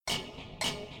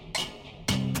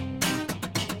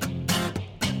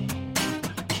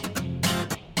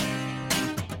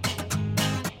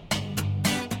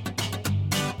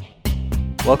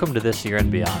Welcome to This Year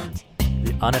and Beyond,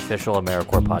 the unofficial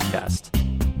AmeriCorps podcast.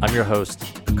 I'm your host,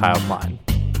 Kyle Klein.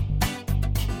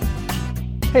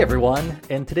 Hey everyone,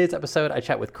 in today's episode I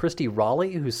chat with Christy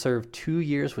Raleigh, who served 2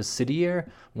 years with City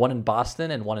Year, one in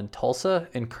Boston and one in Tulsa,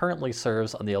 and currently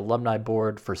serves on the alumni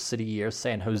board for City Year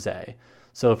San Jose.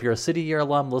 So if you're a City Year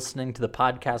alum listening to the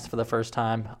podcast for the first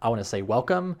time, I want to say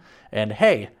welcome, and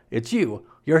hey, it's you,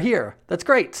 you're here, that's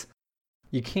great.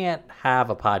 You can't have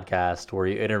a podcast where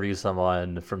you interview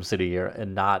someone from City Year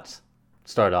and not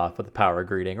start off with a power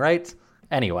greeting, right?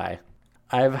 Anyway,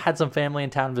 I've had some family in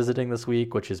town visiting this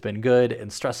week, which has been good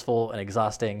and stressful and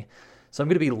exhausting. So I'm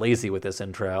going to be lazy with this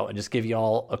intro and just give you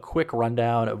all a quick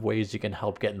rundown of ways you can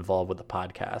help get involved with the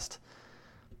podcast.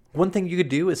 One thing you could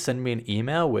do is send me an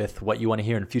email with what you want to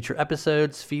hear in future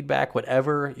episodes, feedback,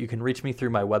 whatever. You can reach me through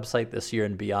my website,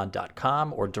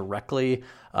 thisyearandbeyond.com, or directly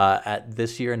at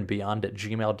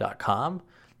thisyearandbeyond@gmail.com.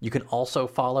 You can also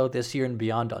follow This Year and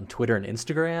Beyond on Twitter and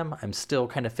Instagram. I'm still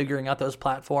kind of figuring out those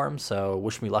platforms, so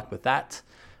wish me luck with that.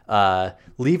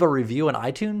 Leave a review on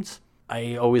iTunes.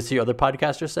 I always hear other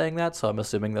podcasters saying that, so I'm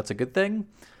assuming that's a good thing.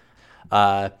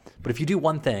 But if you do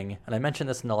one thing, and I mentioned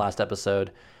this in the last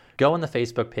episode, go on the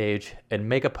Facebook page and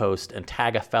make a post and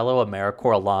tag a fellow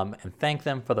AmeriCorps alum and thank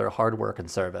them for their hard work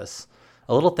and service.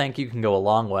 A little thank you can go a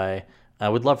long way. I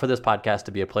would love for this podcast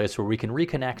to be a place where we can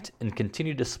reconnect and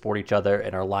continue to support each other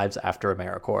in our lives after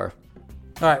AmeriCorps.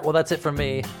 All right, well, that's it from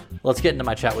me. Let's get into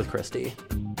my chat with Christy.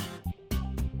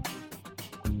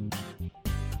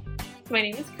 My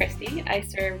name is Christy. I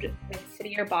served with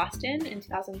City Year Boston in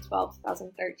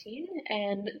 2012-2013,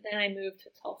 and then I moved to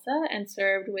Tulsa and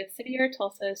served with City Year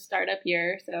Tulsa's startup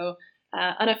year, so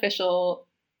unofficial,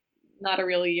 not a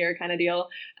real year kind of deal,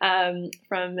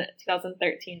 from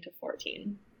 2013 to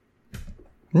 14.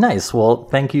 Nice. Well,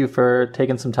 thank you for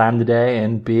taking some time today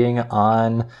and being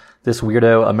on this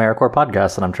weirdo AmeriCorps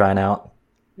podcast that I'm trying out.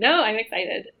 No, I'm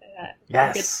excited.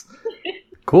 Yes.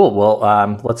 Cool. Well,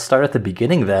 let's start at the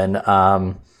beginning then.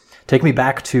 Take me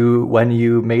back to when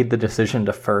you made the decision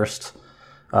to first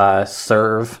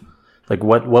serve. Like,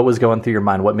 what was going through your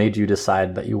mind? What made you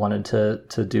decide that you wanted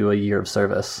to do a year of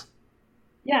service?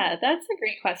 Yeah, that's a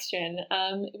great question.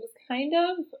 It was kind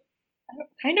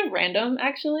of random,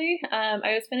 actually.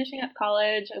 I was finishing up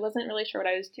college. I wasn't really sure what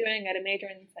I was doing. I had a major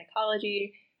in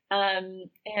psychology.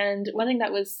 And one thing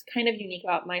that was kind of unique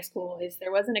about my school is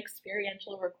there was an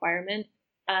experiential requirement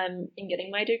in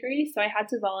getting my degree. So I had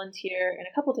to volunteer in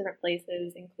a couple different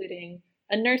places, including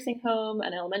a nursing home,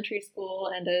 an elementary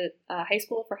school, and a high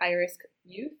school for high-risk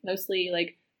youth, mostly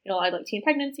like teen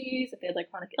pregnancies, if they had like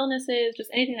chronic illnesses,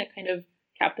 just anything that kind of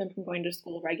kept them from going to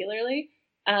school regularly.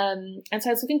 And so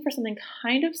I was looking for something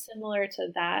kind of similar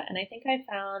to that. And I think I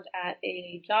found at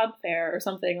a job fair or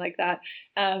something like that.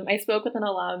 I spoke with an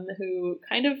alum who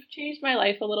kind of changed my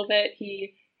life a little bit.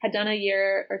 He had done a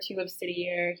year or two of City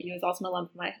Year. He was also an alum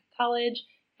from my college.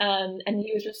 And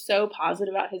he was just so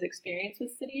positive about his experience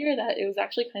with City Year that it was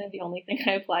actually kind of the only thing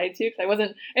I applied to, because I was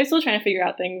still trying to figure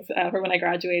out things for when I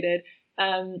graduated.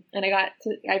 And I got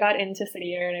into City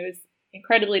Year, and I was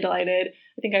incredibly delighted.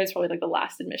 I think I was probably like the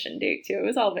last admission date too. It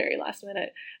was all very last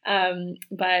minute.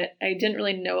 But I didn't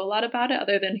really know a lot about it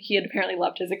other than he had apparently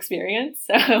loved his experience.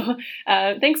 So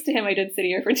thanks to him, I did City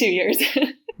Year for 2 years.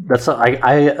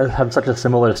 I have such a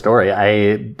similar story.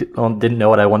 I didn't know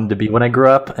what I wanted to be when I grew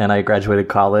up, and I graduated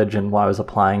college, and while I was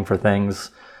applying for things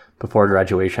before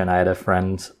graduation, I had a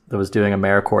friend that was doing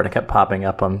AmeriCorps, and it kept popping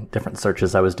up on different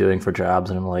searches I was doing for jobs,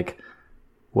 and I'm like,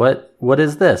 what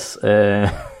is this?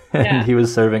 And he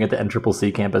was serving at the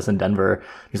NCCC campus in Denver.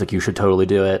 He's like, you should totally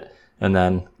do it. And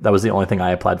then that was the only thing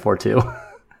I applied for too.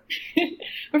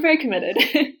 We're very committed.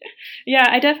 Yeah,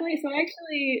 I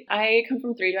come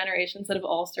from 3 generations that have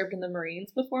all served in the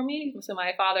Marines before me. So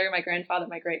my father, my grandfather,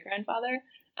 my great-grandfather.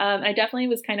 I definitely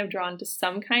was kind of drawn to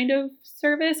some kind of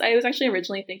service. I was actually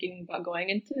originally thinking about going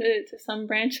into some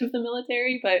branch of the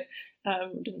military, but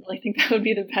didn't really think that would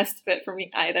be the best fit for me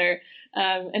either.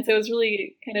 And so it was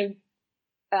really kind of,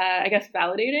 I guess,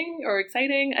 validating or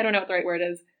exciting. I don't know what the right word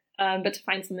is. But to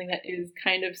find something that is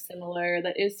kind of similar,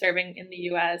 that is serving in the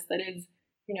U.S., that is,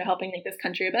 helping make this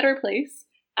country a better place,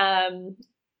 but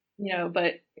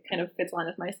it kind of fits along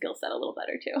with my skill set a little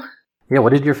better too. Yeah,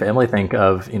 what did your family think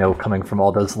of, coming from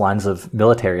all those lines of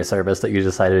military service that you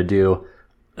decided to do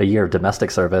a year of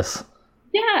domestic service?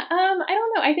 Yeah, I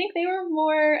don't know. I think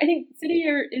I think City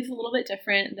Year is a little bit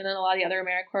different than a lot of the other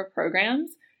AmeriCorps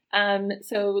programs.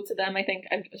 So to them, I think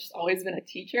I've just always been a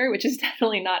teacher, which is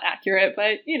definitely not accurate,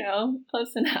 but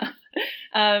close enough.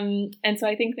 And so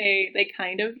I think they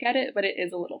kind of get it, but it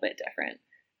is a little bit different.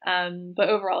 But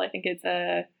overall, I think it's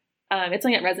a it's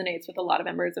something that resonates with a lot of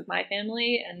members of my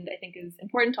family, and I think is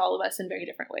important to all of us in very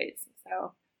different ways.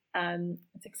 So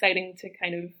it's exciting to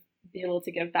kind of be able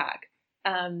to give back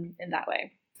in that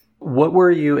way. What were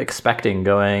you expecting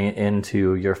going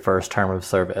into your first term of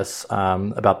service,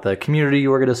 about the community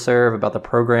you were going to serve, about the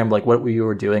program, like what you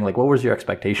were doing, like what was your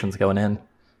expectations going in?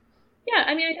 Yeah,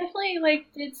 I mean, I definitely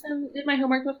like did my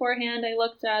homework beforehand. I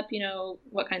looked up,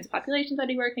 what kinds of populations I'd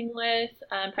be working with,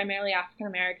 primarily African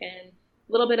American,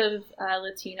 a little bit of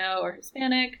Latino or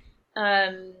Hispanic.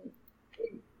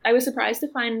 I was surprised to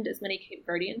find as many Cape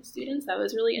Verdean students. That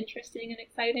was really interesting and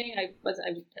exciting. I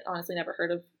honestly never heard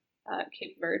of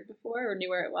Cape Verde before or knew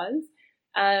where it was.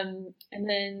 And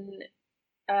then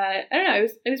I don't know. I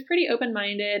was pretty open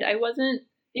minded. I wasn't,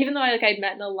 even though I'd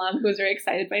met an alum who was very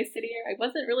excited by City Year, I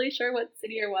wasn't really sure what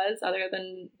City Year was other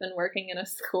than working in a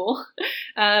school.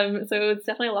 So it's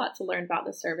definitely a lot to learn about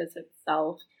the service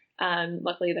itself.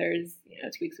 Luckily, there's 2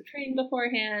 weeks of training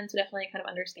beforehand, so definitely kind of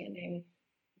understanding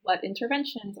what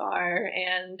interventions are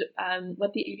and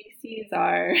what the ABCs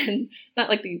are, and not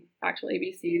like the actual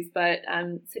ABCs, but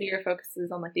City Year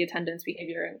focuses on like the attendance,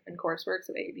 behavior, and coursework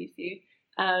of ABC,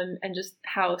 and just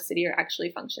how City Year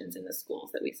actually functions in the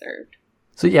schools that we served.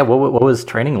 So yeah, what was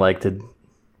training like?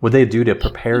 What they do to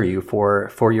prepare you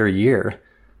for your year?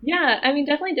 Yeah, I mean,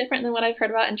 definitely different than what I've heard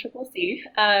about in Triple C.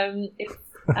 It's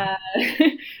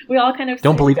we all kind of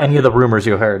don't believe any of the rumors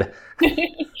you heard.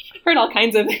 Heard all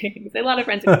kinds of things. A lot of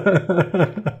friends. So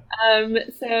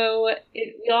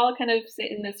we all kind of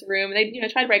sit in this room. They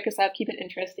try to break us up, keep it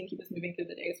interesting, keep us moving through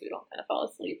the day, so we don't kind of fall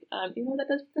asleep.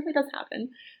 That definitely does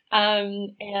happen.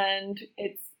 And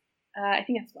it's I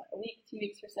think it's a week, 2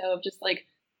 weeks or so of just like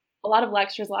a lot of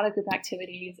lectures, a lot of group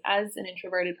activities. As an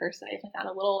introverted person, I found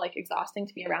it a little like exhausting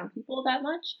to be around people that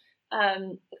much.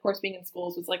 Of course, being in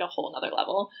schools was like a whole another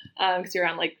level because you're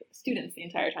around like students the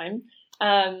entire time.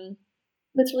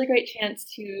 But it's a really great chance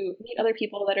to meet other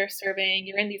people that are serving.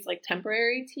 You're in these like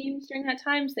temporary teams during that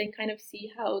time, so they can kind of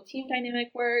see how team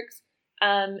dynamic works.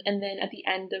 And then at the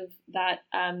end of that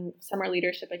Summer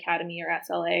Leadership Academy or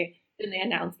SLA, then they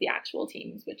announce the actual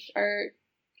teams, which are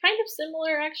kind of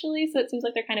similar actually. So it seems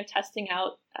like they're kind of testing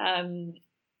out,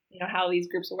 how these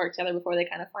groups will work together before they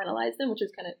kind of finalize them, which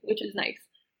is nice.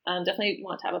 Definitely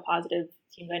want to have a positive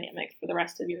team dynamic for the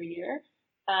rest of your year.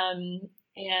 And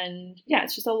yeah,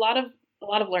 it's just a lot of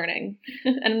learning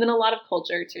and then a lot of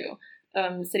culture too.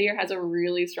 City Year has a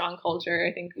really strong culture.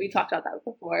 I think we talked about that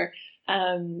before.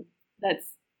 That's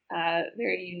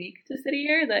very unique to City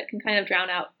Year that can kind of drown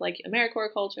out like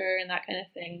AmeriCorps culture and that kind of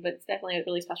thing, but it's definitely a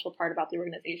really special part about the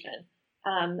organization.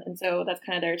 And so that's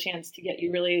kind of their chance to get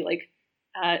you really like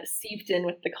seeped in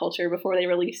with the culture before they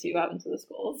release you out into the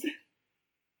schools.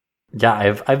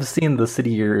 Yeah, I've seen the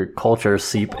City Year culture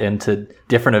seep into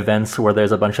different events where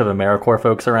there's a bunch of AmeriCorps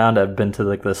folks around. I've been to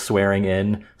like the swearing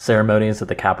in ceremonies at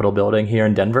the Capitol building here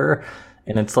in Denver,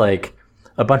 and it's like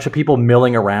a bunch of people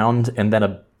milling around and then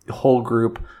a whole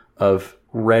group of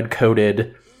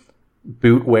red-coated,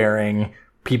 boot-wearing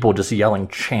people just yelling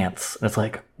chants. And it's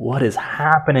like, what is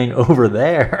happening over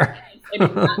there? I did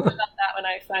not know about that when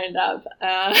I signed up.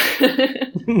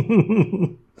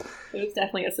 It was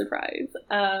definitely a surprise.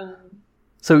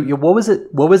 So what was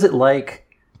it like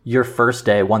your first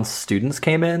day once students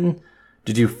came in?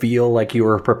 Did you feel like you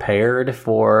were prepared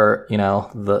for,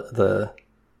 the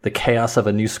chaos of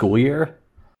a new school year?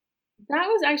 That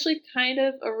was actually kind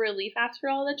of a relief after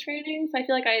all the training. So I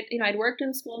feel like I'd worked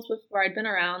in schools before. I'd been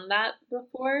around that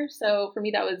before. So for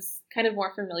me, that was kind of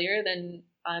more familiar than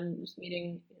just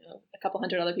meeting, a couple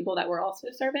hundred other people that were also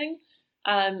serving.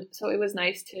 So it was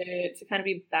nice to kind of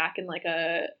be back in like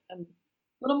a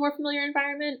little more familiar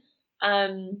environment.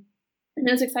 And it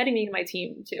was exciting meeting my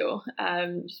team too,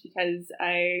 just because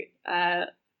I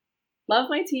love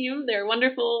my team. They're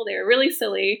wonderful. They're really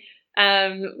silly,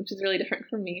 which is really different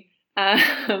from me.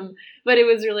 But it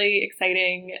was really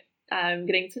exciting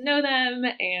getting to know them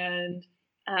and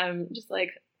just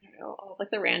like, I don't know, all like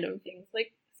the random things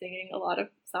like singing a lot of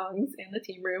songs in the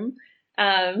team room.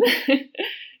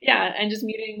 Yeah, and just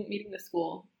meeting the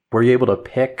school. Were you able to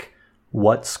pick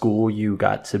what school you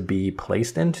got to be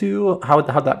placed into?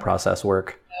 How'd that process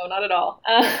work? No, not at all.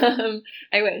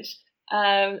 I wish.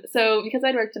 So because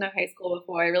I'd worked in a high school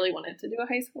before, I really wanted to do a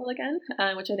high school again,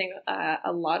 which I think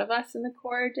a lot of us in the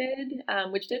Corps did,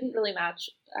 which didn't really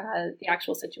match the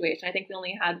actual situation. I think we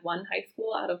only had one high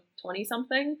school out of 20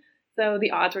 something. So the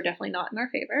odds were definitely not in our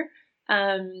favor.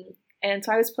 And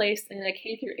so I was placed in a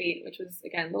K through 8, which was,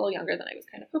 again, a little younger than I was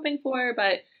kind of hoping for,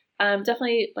 but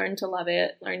definitely learned to love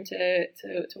it, learned to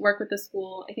work with the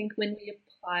school. I think when we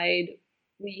applied,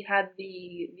 we had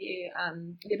the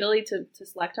ability to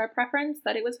select our preference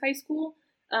that it was high school.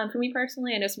 For me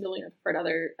personally, I know some people preferred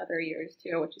other years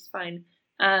too, which is fine.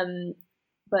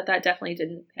 But that definitely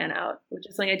didn't pan out, which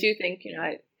is something I do think,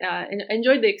 I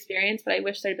enjoyed the experience, but I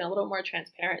wish there'd been a little more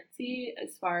transparency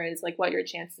as far as like what your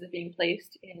chances of being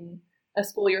placed in a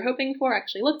school you're hoping for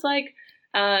actually looked like.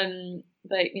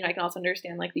 But, I can also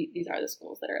understand like these are the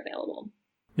schools that are available.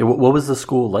 Yeah, what was the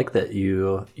school like that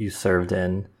you served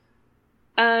in?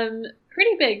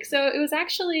 Pretty big. So it was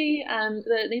actually,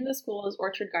 the name of the school is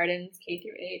Orchard Gardens K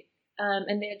through 8.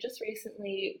 And they had just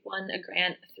recently won a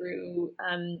grant through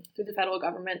the federal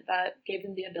government that gave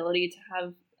them the ability to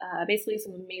have basically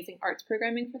some amazing arts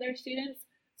programming for their students.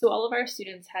 So all of our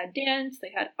students had dance,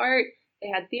 they had art, they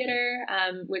had theater,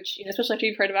 which, especially after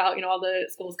you've heard about, all the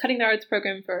schools cutting their arts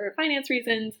program for finance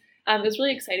reasons, it was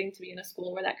really exciting to be in a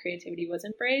school where that creativity was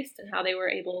embraced and how they were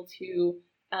able to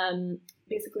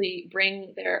basically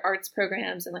bring their arts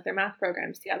programs and like their math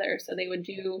programs together. So they would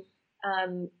do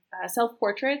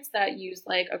self-portraits that used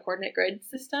like a coordinate grid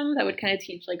system that would kind of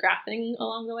teach like graphing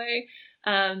along the way.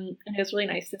 And it was really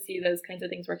nice to see those kinds of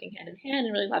things working hand in hand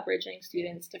and really leveraging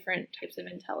students' different types of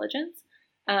intelligence.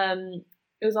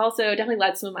 It was also definitely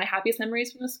led some of my happiest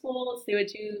memories from the schools. They would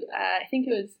do, I think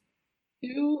it was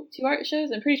two art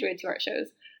shows. I'm pretty sure we had 2 art shows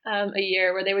a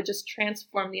year where they would just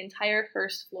transform the entire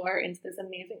first floor into this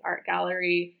amazing art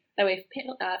gallery. That way,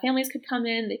 families could come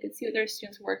in, they could see what their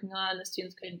students were working on. The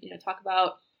students could, talk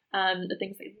about the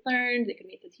things they've learned. They could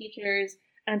meet the teachers.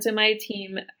 And so my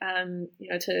team,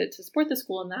 to support the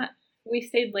school in that, we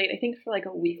stayed late, I think, for like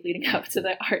a week leading up to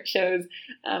the art shows.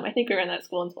 I think we were in that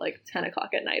school until like 10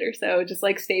 o'clock at night or so, just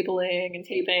like stapling and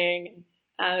taping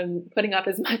and putting up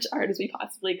as much art as we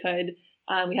possibly could.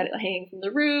 We had it hanging from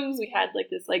the roofs. We had like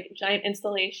this like giant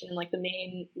installation in like the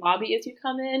main lobby as you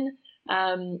come in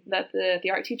that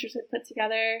the art teachers had put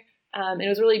together. It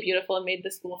was really beautiful and made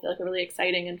the school feel like a really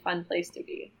exciting and fun place to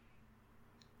be.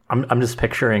 I'm just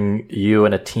picturing you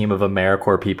and a team of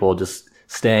AmeriCorps people just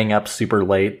staying up super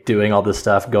late, doing all this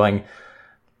stuff, going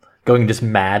just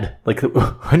mad. Like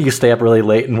when you stay up really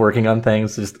late and working on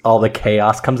things, just all the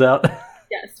chaos comes out.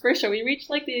 Yes, for sure. We reached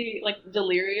like the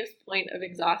delirious point of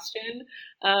exhaustion,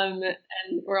 and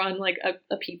we're on like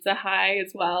a pizza high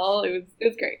as well. It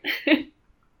was great.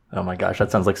 Oh my gosh, that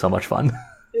sounds like so much fun.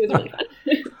 It was really fun.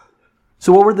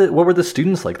 So what were the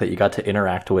students like that you got to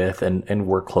interact with and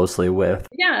work closely with?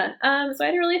 Yeah, so I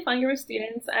had a really fun group of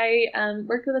students. I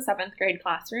worked with a 7th grade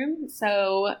classroom.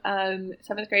 So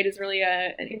 7th grade is really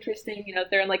an interesting,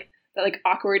 they're in like the like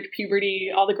awkward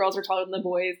puberty, all the girls are taller than the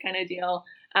boys kind of deal.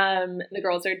 The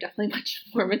girls are definitely much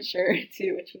more mature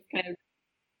too, which was kind of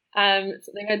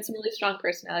so they had some really strong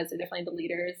personalities. They're definitely the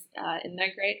leaders in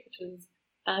their grade, which was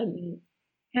kind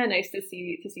of nice to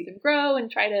see them grow and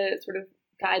try to sort of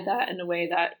guide that in a way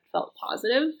that felt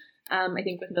positive. I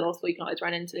think with middle school you can always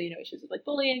run into issues of like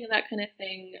bullying and that kind of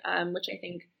thing, which I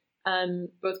think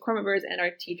both corps members and our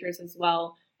teachers as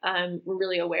well were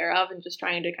really aware of, and just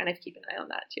trying to kind of keep an eye on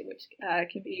that too, which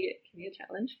can be a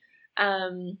challenge.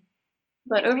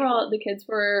 But overall, the kids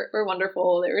were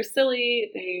wonderful. They were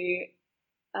silly. They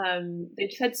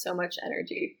just had so much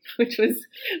energy, which was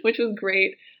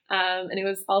great. And it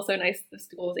was also nice that the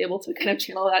school was able to kind of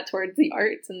channel that towards the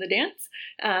arts and the dance,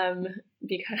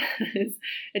 because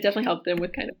it definitely helped them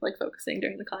with kind of like focusing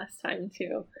during the class time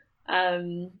too.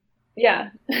 Yeah,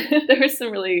 there were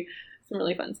some really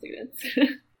fun students.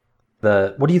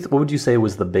 What would you say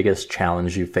was the biggest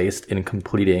challenge you faced in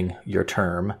completing your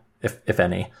term, if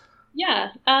any? Yeah.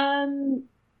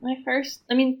 My first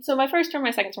term,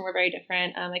 my second term were very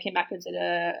different. I came back and did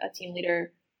a team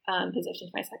leader position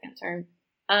for my second term.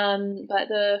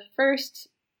 But I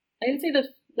would say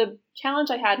the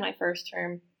challenge I had my first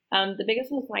term, the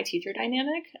biggest was my teacher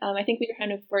dynamic. I think we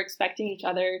kind of were expecting each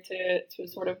other to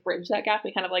sort of bridge that gap.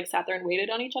 We kind of like sat there and waited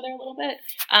on each other a little bit.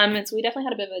 And so we definitely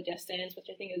had a bit of a distance, which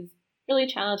I think is really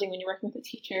challenging when you're working with a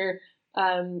teacher.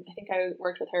 I think I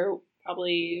worked with her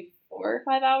probably 4 or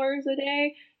 5 hours a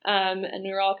day. And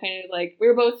we were all kind of like, we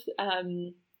were both,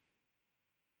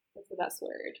 what's the best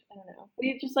word? I don't know.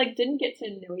 We just like didn't get to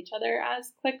know each other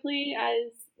as quickly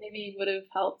as maybe would have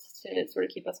helped to sort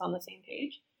of keep us on the same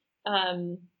page.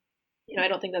 I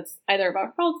don't think that's either of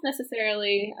our faults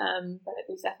necessarily, but it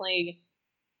was definitely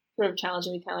sort of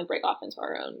challenging. We kind of like break off into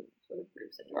our own sort of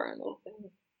groups, into our own little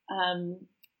thing.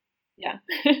 Yeah,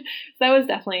 so that was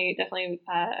definitely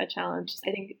a challenge.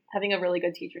 I think having a really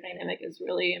good teacher dynamic is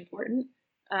really important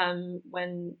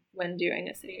when doing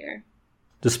a city year.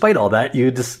 Despite all that,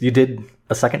 you did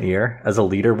a second year as a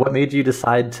leader. What made you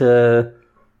decide to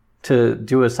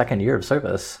do a second year of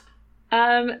service?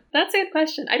 That's a good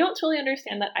question. I don't totally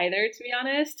understand that either, to be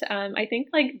honest. I think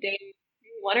like day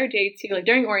one or day two, like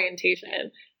during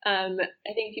orientation, I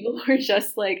think people were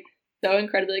just like so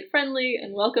incredibly like friendly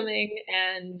and welcoming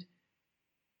and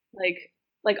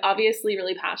like obviously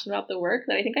really passionate about the work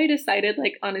that I think I decided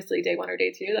like honestly day one or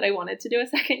day two that I wanted to do a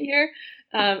second year,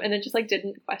 and then just like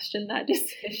didn't question that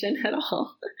decision at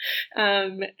all.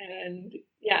 And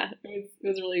yeah, it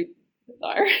was really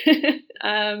bizarre.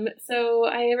 So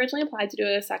I originally applied to do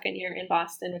a second year in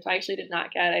Boston, which I actually did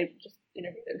not get. I just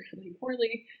interviewed really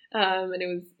poorly, and it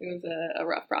was a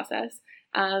rough process.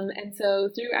 And so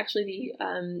through actually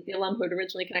the alum who had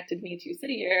originally connected me to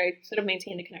City Year, I sort of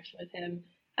maintained a connection with him.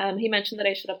 He mentioned that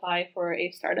I should apply for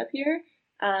a startup year,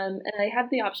 and I had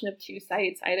the option of two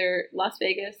sites, either Las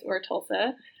Vegas or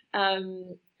Tulsa.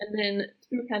 And then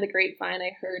through kind of the grapevine,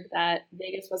 I heard that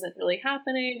Vegas wasn't really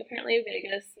happening. Apparently,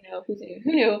 Vegas, who knew?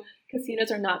 Who knew?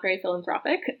 Casinos are not very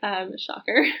philanthropic.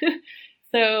 Shocker.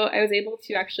 So I was able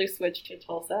to actually switch to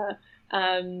Tulsa,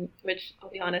 which I'll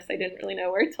be honest, I didn't really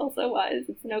know where Tulsa was.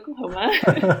 It's in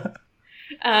Oklahoma.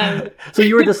 So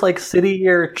you were just like city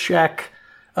year check,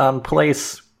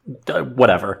 place,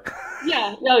 whatever.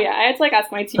 Yeah. Oh, yeah. I had to like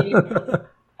ask my team.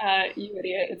 You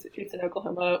idiot! It's in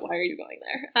Oklahoma. Why are you going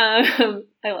there?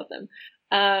 I love them.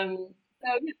 So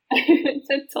it's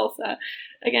in Tulsa.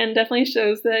 Again, definitely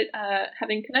shows that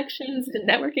having connections and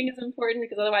networking is important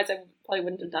because otherwise I probably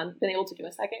wouldn't have been able to do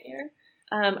a second year.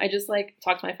 I just like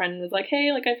talked to my friend and was like,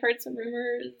 hey, like I've heard some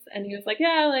rumors, and he was like,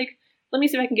 yeah, like let me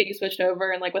see if I can get you switched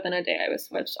over. And like within a day, I was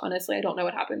switched. Honestly, I don't know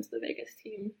what happened to the Vegas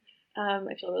team.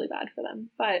 I feel really bad for them,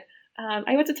 but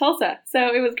I went to Tulsa,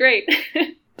 so it was great.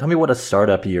 Tell me what a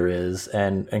startup year is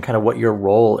and kind of what your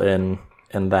role in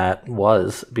that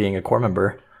was being a core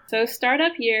member. So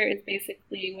startup year is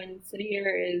basically when City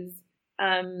Year is,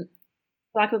 for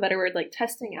lack of a better word, like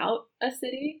testing out a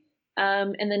city.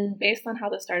 And then based on how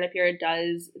the startup year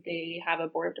does, they have a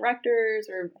board of directors,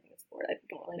 or I think it's board, I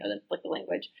don't really know the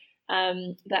language,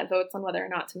 that votes on whether or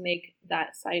not to make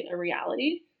that site a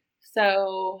reality.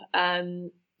 So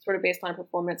sort of based on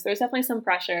performance, there's definitely some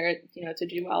pressure, to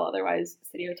do well. Otherwise,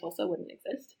 City of Tulsa wouldn't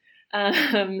exist.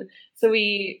 So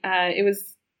it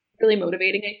was really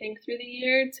motivating, I think, through the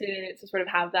year to sort of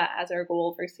have that as our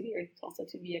goal for City of Tulsa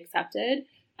to be accepted.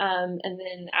 And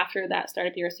then after that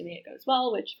startup year, assuming it goes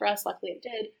well, which for us, luckily it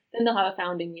did, then they'll have a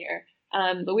founding year.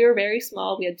 But we were very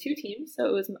small. We had two teams. So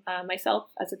it was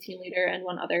myself as a team leader and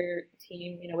one other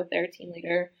team, with their team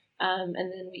leader. And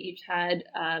then we each had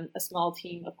a small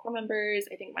team of core members.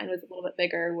 I think mine was a little bit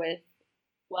bigger with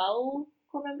 12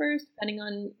 core members, depending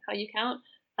on how you count.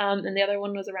 And the other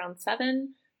one was around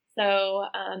 7. So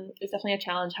it was definitely a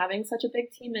challenge having such a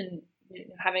big team and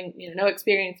having no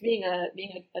experience being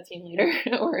a team leader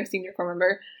or a senior core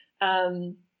member.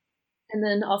 And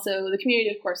then also the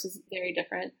community, of course, is very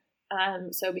different.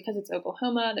 So because it's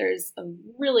Oklahoma, there's a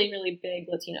really, really big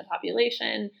Latino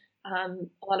population.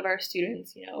 A lot of our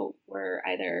students, were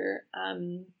either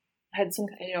had some,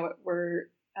 were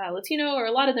Latino, or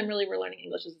a lot of them really were learning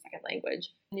English as a second language.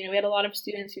 We had a lot of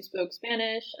students who spoke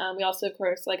Spanish. We also, of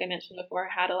course, like I mentioned before,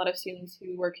 had a lot of students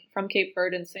who were from Cape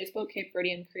Verde, and so they spoke Cape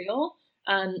Verdean Creole,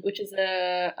 which is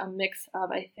a mix of,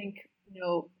 I think,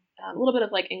 a little bit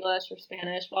of like English or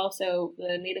Spanish, but also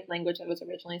the native language that was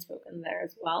originally spoken there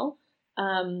as well.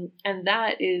 And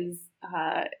that is,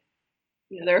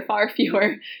 there are far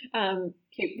fewer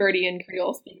Cape Verdean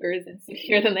Creole speakers in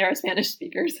here than there are Spanish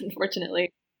speakers,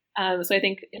 unfortunately. So I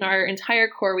think in our entire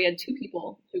core, we had 2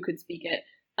 people who could speak it.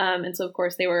 And so, of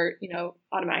course, they were,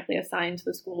 automatically assigned to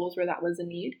the schools where that was a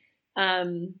need,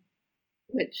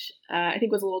 which I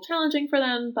think was a little challenging for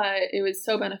them, but it was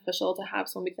so beneficial to have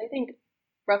someone, because I think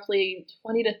roughly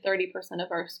 20 to 30%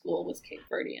 of our school was Cape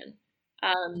Verdean.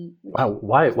 Wow,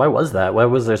 why was that? Why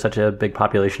was there such a big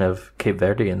population of Cape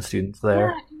Verdean students there?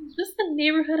 Yeah, just the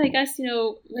neighborhood, I guess.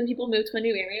 When people move to a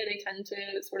new area, they tend to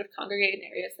sort of congregate in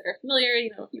areas that are familiar.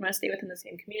 You want to stay within the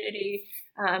same community.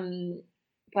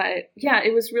 But yeah,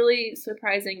 it was really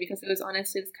surprising because it was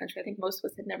honestly this country I think most of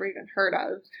us had never even heard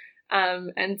of.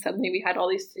 And suddenly we had all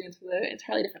these students with an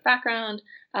entirely different background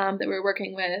that we were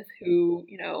working with who,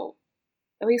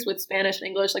 at least with Spanish and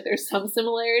English, like there's some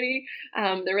similarity.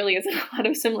 There really isn't a lot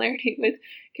of similarity with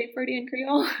Cape Verdean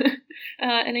Creole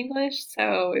and English.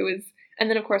 So it was, and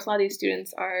then of course, a lot of these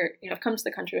students are, have come to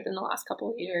the country within the last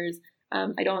couple of years.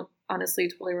 I don't honestly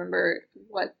totally remember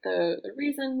what the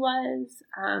reason was,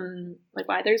 like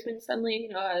why there's been suddenly,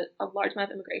 a large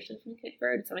amount of immigration from Cape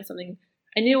Verde. It's something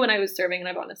I knew when I was serving, and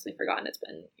I've honestly forgotten. It's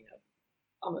been,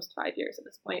 almost 5 years at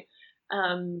this point.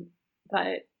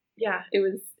 But yeah, it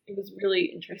was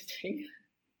really interesting.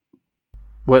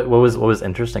 What was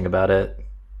interesting about it?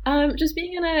 Just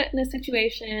being in a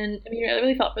situation, I mean, I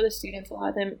really felt for the students. A lot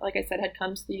of them, like I said, had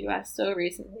come to the U.S. so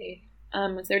recently,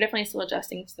 so they're definitely still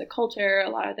adjusting to the culture. A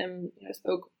lot of them,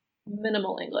 spoke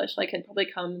minimal English, like had probably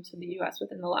come to the U.S.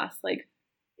 within the last like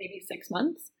maybe 6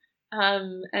 months,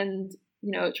 and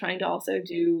trying to also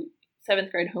do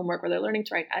seventh grade homework where they're learning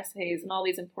to write essays and all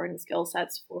these important skill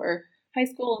sets for high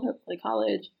school and hopefully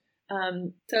college.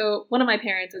 So one of my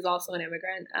parents is also an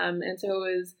immigrant, and so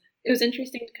it was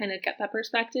interesting to kind of get that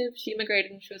perspective. She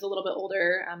immigrated when she was a little bit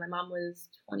older. My mom was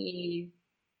 23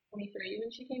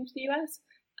 when she came to the U.S.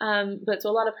 But so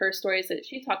a lot of her stories that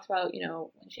she talked about,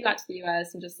 when she got to the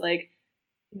U.S. and just like,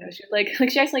 she was like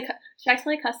she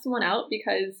accidentally cussed someone out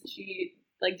because she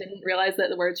like didn't realize that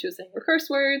the words she was saying were curse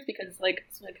words because like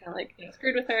someone kind of like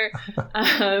screwed with her.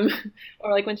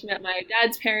 Or like when she met my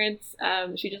dad's parents,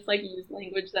 she just like used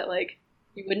language that like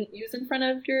you wouldn't use in front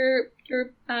of your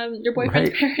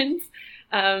boyfriend's Right. parents,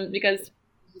 because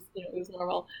it was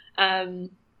normal.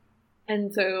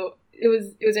 And so it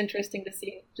was interesting to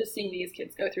see just seeing these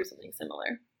kids go through something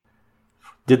similar.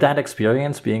 Did that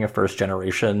experience being a first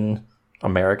generation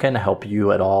American help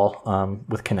you at all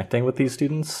with connecting with these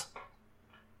students?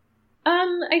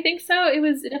 I think so. It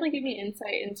definitely gave me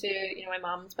insight into my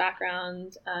mom's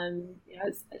background.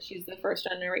 As she's the first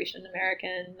generation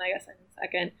American, I guess I'm the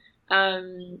second.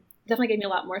 Definitely gave me a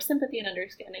lot more sympathy and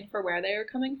understanding for where they were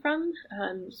coming from.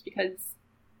 Just because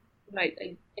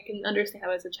I can understand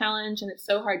how it's a challenge, and it's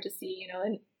so hard to see,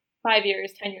 in 5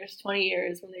 years, 10 years, 20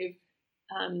 years when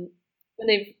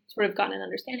they've sort of gotten an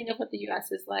understanding of what the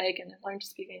U.S. is like and have learned to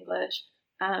speak English.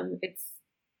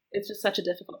 It's just such a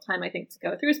difficult time, I think, to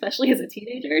go through, especially as a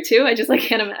teenager too. I just like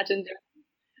can't imagine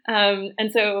doing.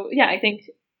 And so yeah, I think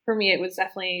for me it was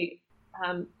definitely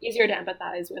easier to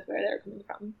empathize with where they're coming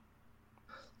from.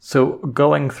 So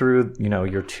going through,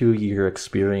 your 2 year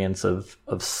experience of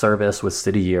service with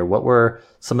City Year, what were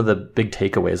some of the big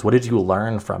takeaways? What did you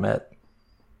learn from it?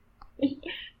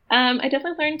 I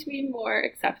definitely learned to be more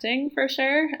accepting for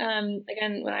sure.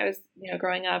 Again, when I was,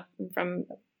 growing up, I'm from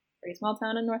a very small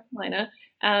town in North Carolina.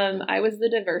 I was the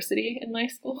diversity in my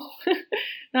school.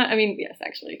 Yes,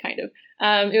 actually, kind of.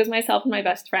 It was myself and my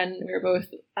best friend. We were both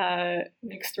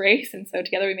mixed race, and so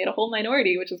together we made a whole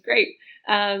minority, which was great.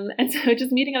 And so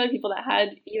just meeting other people that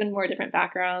had even more different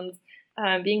backgrounds,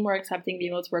 being more accepting,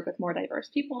 being able to work with more diverse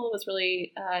people was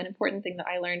really an important thing that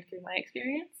I learned through my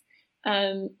experience.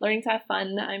 Learning to have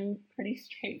fun. I'm pretty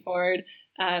straightforward.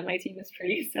 My team is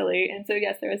pretty silly. And so,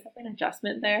 yes, there was definitely an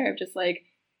adjustment there of just like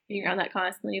being around that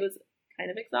constantly was kind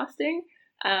of exhausting,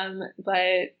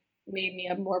 but made me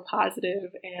a more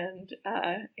positive and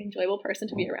enjoyable person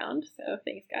to be around. So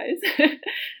thanks, guys.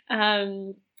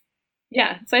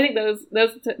 Yeah, so I think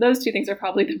those two things are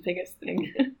probably the biggest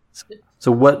thing.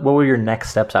 So what were your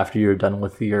next steps after you were done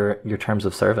with your terms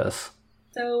of service?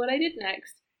 So what I did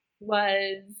next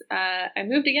was I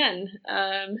moved again.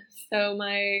 So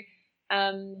my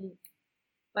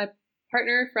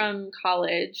partner from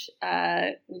college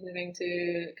was moving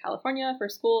to California for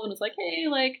school and was like, hey,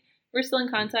 like we're still in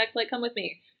contact, like come with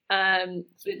me. So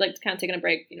we'd like to kind of taking a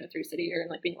break, through City Year and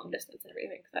like being long distance and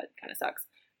everything, because that kind of sucks.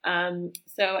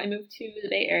 So I moved to the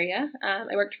Bay Area.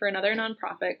 I worked for another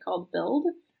nonprofit called Build,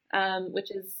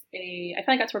 which is I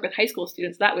finally got to work with high school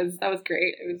students. That was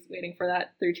great. I was waiting for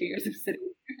that through 2 years of City Year.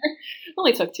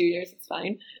 Only took 2 years. It's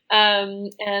fine.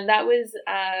 And that was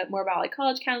more about like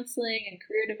college counseling and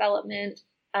career development.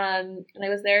 And I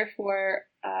was there for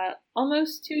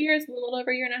almost 2 years, a little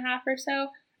over a year and a half or so.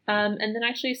 And then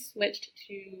actually switched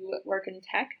to work in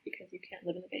tech because you can't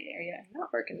live in the Bay Area and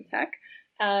not work in tech.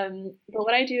 But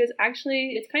what I do is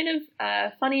actually, it's kind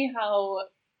of funny how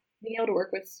being able to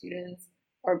work with students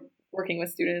or working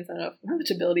with students, I don't know how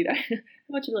much ability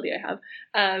I have,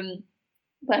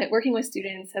 but working with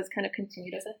students has kind of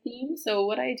continued as a theme. So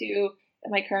what I do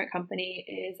at my current company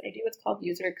is I do what's called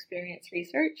user experience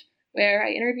research, where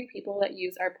I interview people that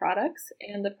use our products.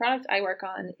 And the product I work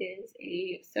on is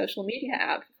a social media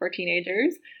app for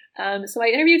teenagers. So I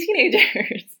interview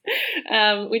teenagers,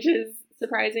 which is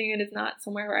surprising and is not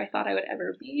somewhere where I thought I would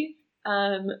ever be.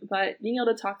 But being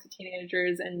able to talk to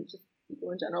teenagers and just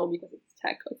people in general, because it's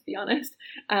tech, let's be honest,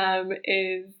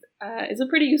 is a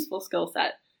pretty useful skill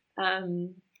set.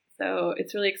 So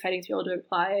it's really exciting to be able to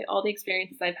apply all the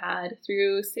experiences I've had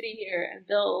through City Year and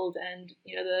Build and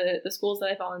the schools that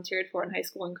I volunteered for in high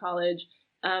school and college,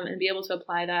 and be able to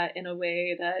apply that in a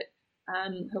way that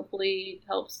hopefully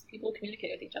helps people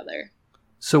communicate with each other.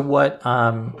 So what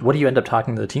do you end up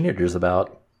talking to the teenagers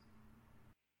about?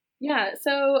 Yeah,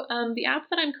 so the app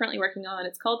that I'm currently working on,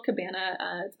 it's called Cabana.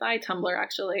 It's by Tumblr,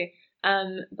 actually.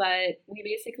 But we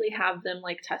basically have them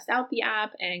like test out the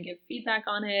app and give feedback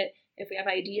on it. If we have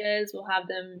ideas, we'll have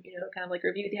them, kind of like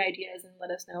review the ideas and let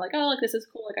us know like, oh, like this is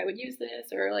cool, like I would use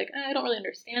this, or like I don't really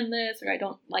understand this, or I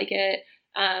don't like it.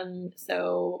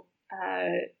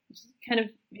 Just kind of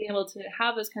being able to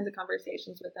have those kinds of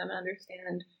conversations with them and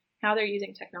understand how they're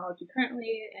using technology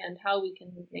currently and how we can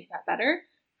make that better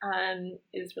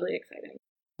is really exciting.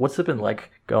 What's it been like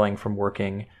going from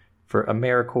working for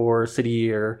AmeriCorps, City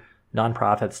Year,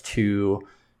 nonprofits to,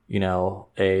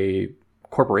 a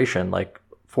corporation like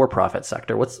for-profit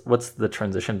sector? What's the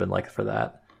transition been like for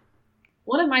that?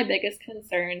 One of my biggest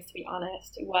concerns, to be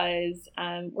honest, was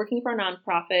working for a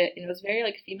nonprofit, and it was very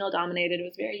like female dominated. It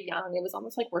was very young. It was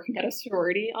almost like working at a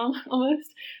sorority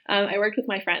almost. I worked with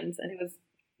my friends, and it was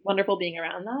wonderful being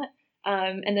around that.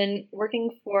 And then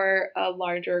working for a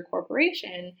larger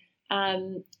corporation,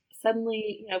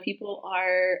 suddenly, people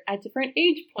are at different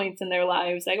age points in their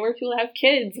lives. I work with people that have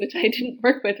kids, which I didn't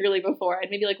work with really before. I had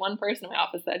maybe like one person in my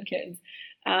office that had kids.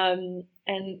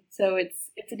 And so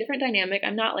it's a different dynamic.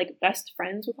 I'm not like best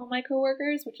friends with all my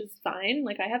coworkers, which is fine.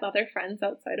 Like I have other friends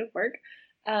outside of work.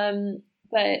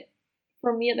 But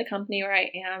for me at the company where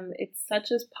I am, it's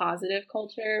such a positive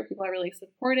culture. People are really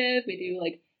supportive. We do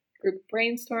like group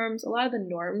brainstorms. A lot of the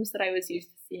norms that I was used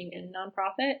to seeing in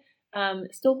nonprofit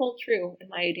still hold true in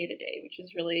my day to day, which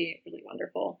is really, really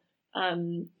wonderful.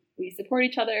 We support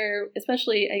each other,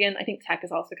 especially, again, I think tech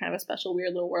is also kind of a special,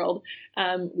 weird little world.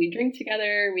 We drink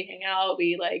together, we hang out,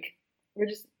 we're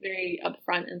just very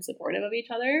upfront and supportive of each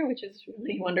other, which is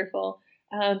really wonderful.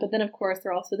 But then, of course,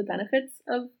 there are also the benefits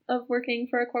of working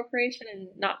for a corporation and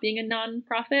not being a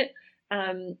nonprofit.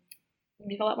 You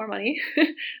make a lot more money.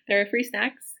 There are free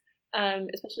snacks,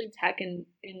 especially tech in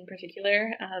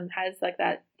particular, has like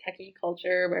that techie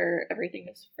culture where everything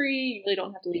is free. You really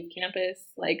don't have to leave campus,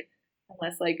 like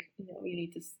unless like you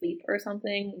need to sleep or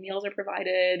something. Meals are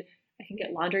provided. I can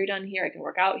get laundry done here. I can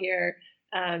work out here,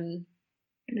 and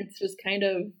it's just kind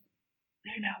of,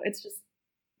 I don't know. It's just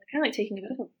kind of like taking a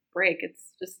bit of a break.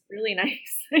 It's just really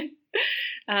nice.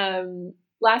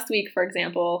 Last week, for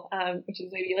example, which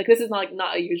is maybe like this is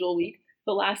not a usual week,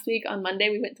 but last week on Monday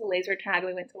we went to laser tag.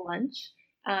 We went to lunch.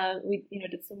 We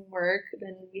did some work.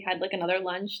 Then we had like another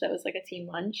lunch that was like a team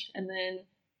lunch, and then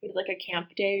we did like a camp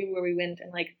day where we went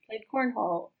and like played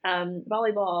cornhole,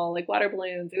 volleyball, like water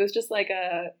balloons. It was just like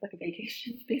a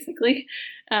vacation basically.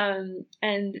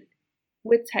 And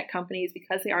with tech companies,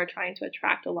 because they are trying to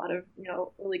attract a lot of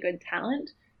really good talent,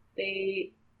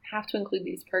 they have to include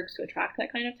these perks to attract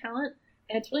that kind of talent,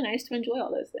 and it's really nice to enjoy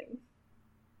all those things.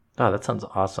 Oh, that sounds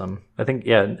awesome. I think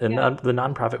in the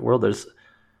nonprofit world, there's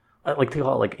like they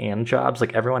call it like and jobs.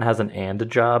 Like everyone has an and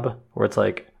job where it's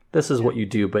like this is what you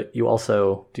do, but you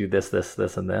also do this, this,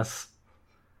 this, and this.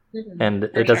 Mm-hmm. And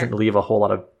it doesn't leave a whole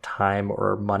lot of time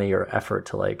or money or effort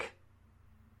to like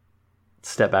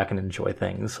step back and enjoy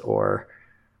things or.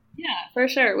 Yeah, for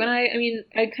sure.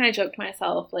 I kind of joke to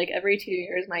myself, like every 2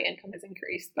 years my income has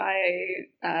increased by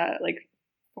like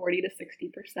 40 to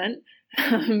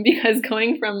 60%. Because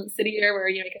going from City Year where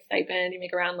you make a stipend, you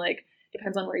make around like,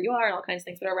 depends on where you are and all kinds of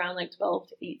things, but around like 12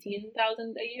 to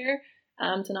 18,000 a year,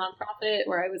 to nonprofit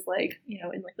where I was like,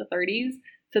 in like the 30s,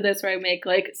 to this where I make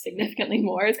like significantly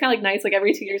more. It's kind of like nice, like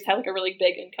every 2 years to have like a really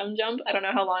big income jump. I don't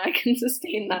know how long I can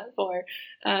sustain that for.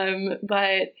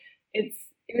 But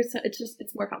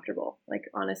it's more comfortable. Like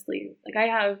honestly, like I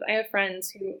have friends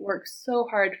who work so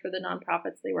hard for the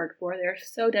nonprofits they work for. They're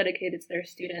so dedicated to their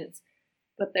students,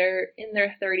 but they're in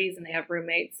their 30s and they have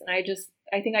roommates. And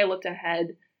I think I looked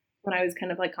ahead when I was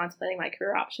kind of like contemplating my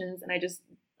career options, and I just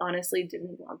honestly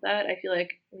didn't want that. I feel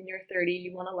like when you're 30,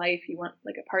 you want a life, you want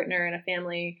like a partner and a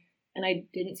family, and I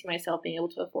didn't see myself being able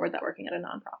to afford that working at a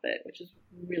nonprofit, which is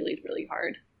really, really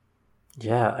hard.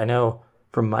 Yeah, I know.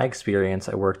 From my experience,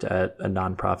 I worked at a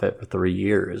nonprofit for 3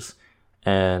 years,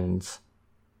 and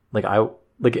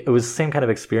it was the same kind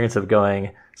of experience of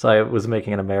going. So I was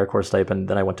making an AmeriCorps stipend,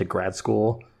 then I went to grad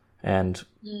school and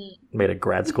made a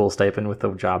grad school stipend with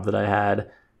the job that I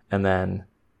had, and then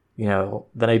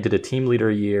then I did a team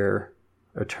leader year,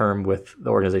 a term with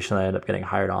the organization that I ended up getting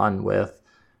hired on with.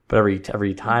 But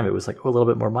every time it was like, a little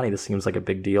bit more money. This seems like a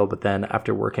big deal. But then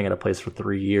after working at a place for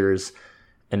 3 years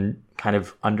and kind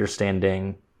of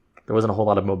understanding there wasn't a whole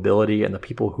lot of mobility, and the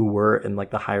people who were in like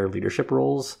the higher leadership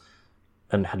roles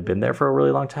and had been there for a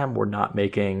really long time were not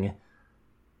making,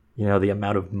 the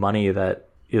amount of money that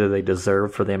either they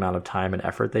deserve for the amount of time and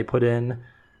effort they put in,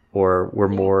 or were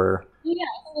more. Yeah,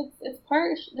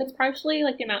 it's partially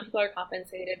like the amount people are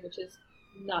compensated, which is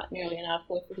not nearly enough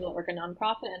with people that work in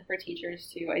nonprofit, and for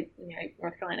teachers too.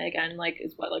 North Carolina again, like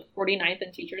is what like 49th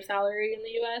in teacher salary in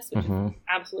the U.S., which is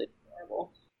absolutely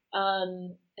horrible.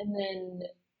 And then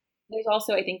there's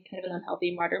also, I think, kind of an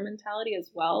unhealthy martyr mentality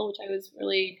as well, which I was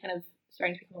really kind of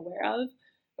starting to become aware of,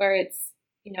 where it's,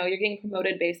 you're getting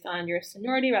promoted based on your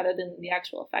seniority rather than the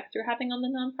actual effect you're having on the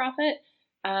nonprofit.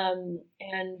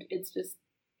 And it's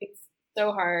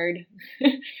so hard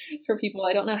for people.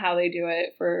 I don't know how they do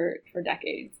it for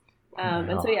decades.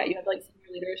 And so, yeah, you have like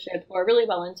senior leadership who are really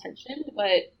well-intentioned,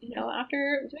 but,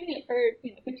 after doing it for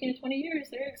 15 to 20 years,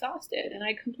 they're exhausted. And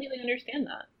I completely understand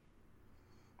that.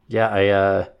 Yeah,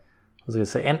 I was going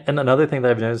to say, and another thing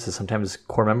that I've noticed is sometimes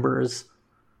core members,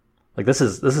 like this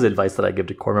is advice that I give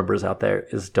to core members out there,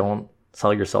 is don't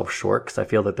sell yourself short, because I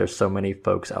feel that there's so many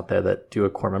folks out there that do a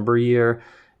core member year,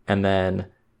 and then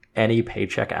any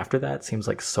paycheck after that seems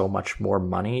like so much more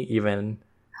money, even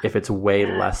if it's way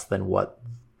less than what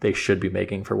they should be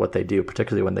making for what they do,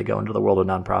 particularly when they go into the world of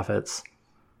nonprofits.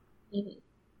 Mm-hmm.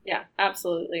 Yeah,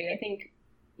 absolutely. I think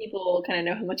people kind of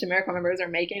know how much AmeriCorps members are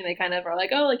making. They kind of are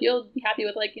like, oh, like you'll be happy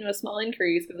with like, a small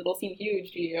increase because it'll seem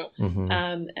huge to you. Mm-hmm.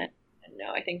 And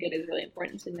no, I think it is really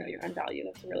important to know your own value.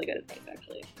 That's a really good advice,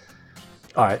 actually.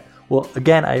 All right. Well,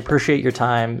 again, I appreciate your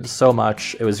time so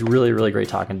much. It was really, really great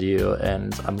talking to you.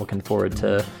 And I'm looking forward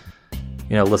to,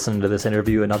 listening to this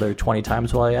interview another 20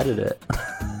 times while I edit it.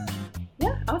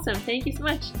 Yeah, awesome. Thank you so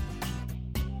much.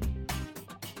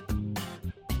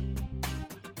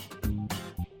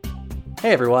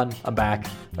 Hey everyone, I'm back.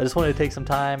 I just wanted to take some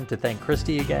time to thank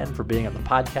Christy again for being on the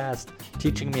podcast,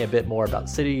 teaching me a bit more about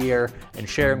City Year, and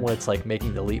sharing what it's like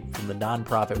making the leap from the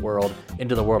nonprofit world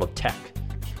into the world of tech.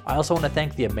 I also want to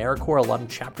thank the AmeriCorps alum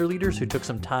chapter leaders who took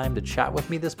some time to chat with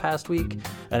me this past week,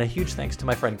 and a huge thanks to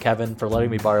my friend Kevin for letting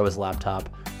me borrow his laptop.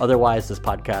 Otherwise, this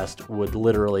podcast would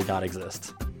literally not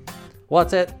exist. Well,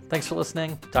 that's it. Thanks for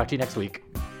listening. Talk to you next week.